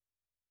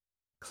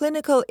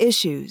Clinical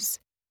Issues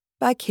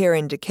by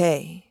Karen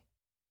Decay.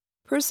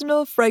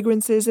 Personal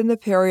Fragrances in the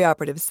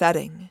Perioperative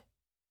Setting.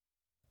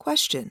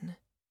 Question: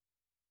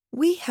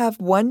 We have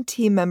one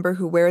team member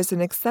who wears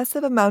an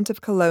excessive amount of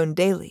cologne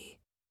daily.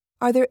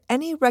 Are there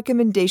any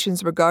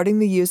recommendations regarding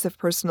the use of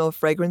personal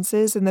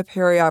fragrances in the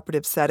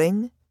perioperative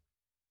setting?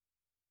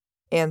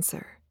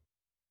 Answer: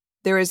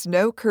 There is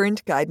no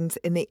current guidance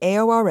in the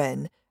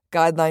AORN,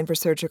 Guideline for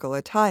Surgical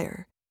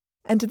Attire,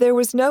 and there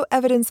was no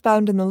evidence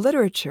found in the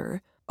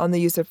literature on the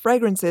use of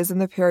fragrances in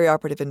the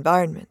perioperative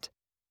environment.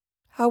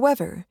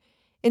 However,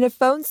 in a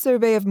phone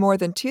survey of more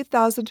than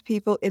 2,000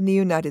 people in the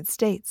United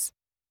States,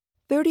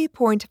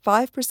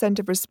 30.5%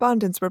 of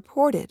respondents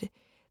reported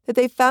that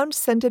they found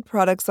scented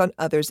products on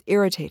others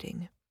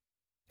irritating.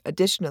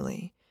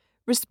 Additionally,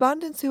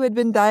 respondents who had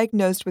been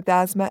diagnosed with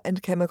asthma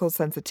and chemical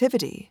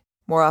sensitivity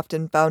more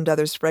often found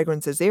others'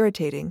 fragrances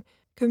irritating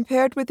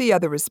compared with the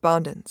other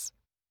respondents.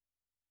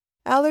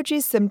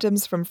 Allergy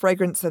symptoms from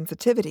fragrance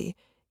sensitivity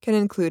can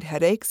include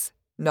headaches,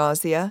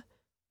 nausea,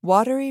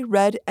 watery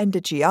red and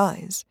itchy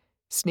eyes,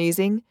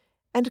 sneezing,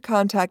 and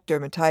contact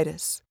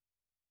dermatitis.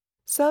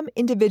 Some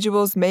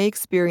individuals may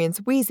experience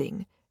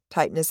wheezing,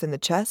 tightness in the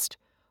chest,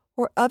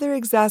 or other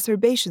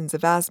exacerbations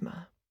of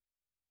asthma.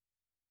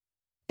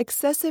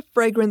 Excessive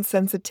fragrance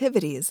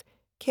sensitivities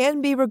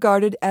can be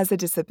regarded as a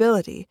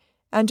disability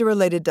and a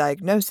related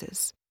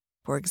diagnosis,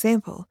 for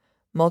example,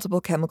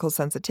 multiple chemical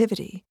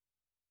sensitivity,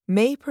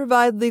 may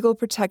provide legal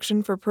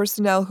protection for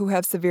personnel who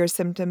have severe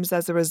symptoms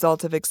as a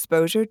result of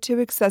exposure to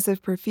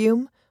excessive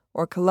perfume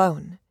or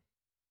cologne.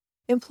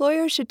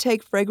 Employers should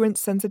take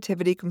fragrance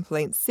sensitivity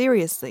complaints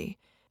seriously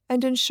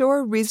and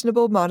ensure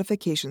reasonable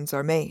modifications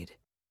are made.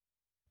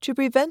 To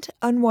prevent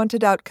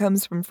unwanted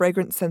outcomes from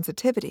fragrance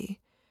sensitivity,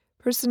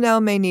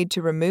 personnel may need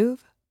to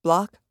remove,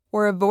 block,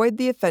 or avoid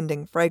the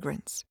offending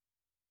fragrance.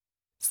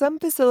 Some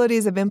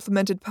facilities have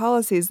implemented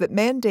policies that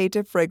mandate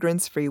a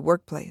fragrance-free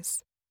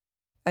workplace.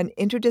 An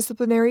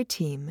interdisciplinary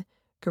team,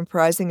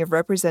 comprising of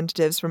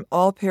representatives from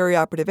all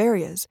perioperative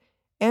areas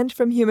and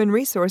from human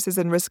resources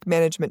and risk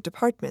management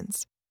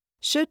departments,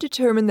 should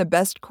determine the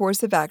best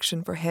course of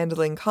action for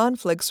handling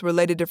conflicts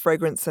related to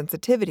fragrance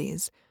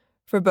sensitivities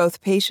for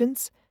both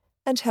patients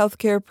and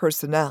healthcare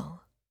personnel.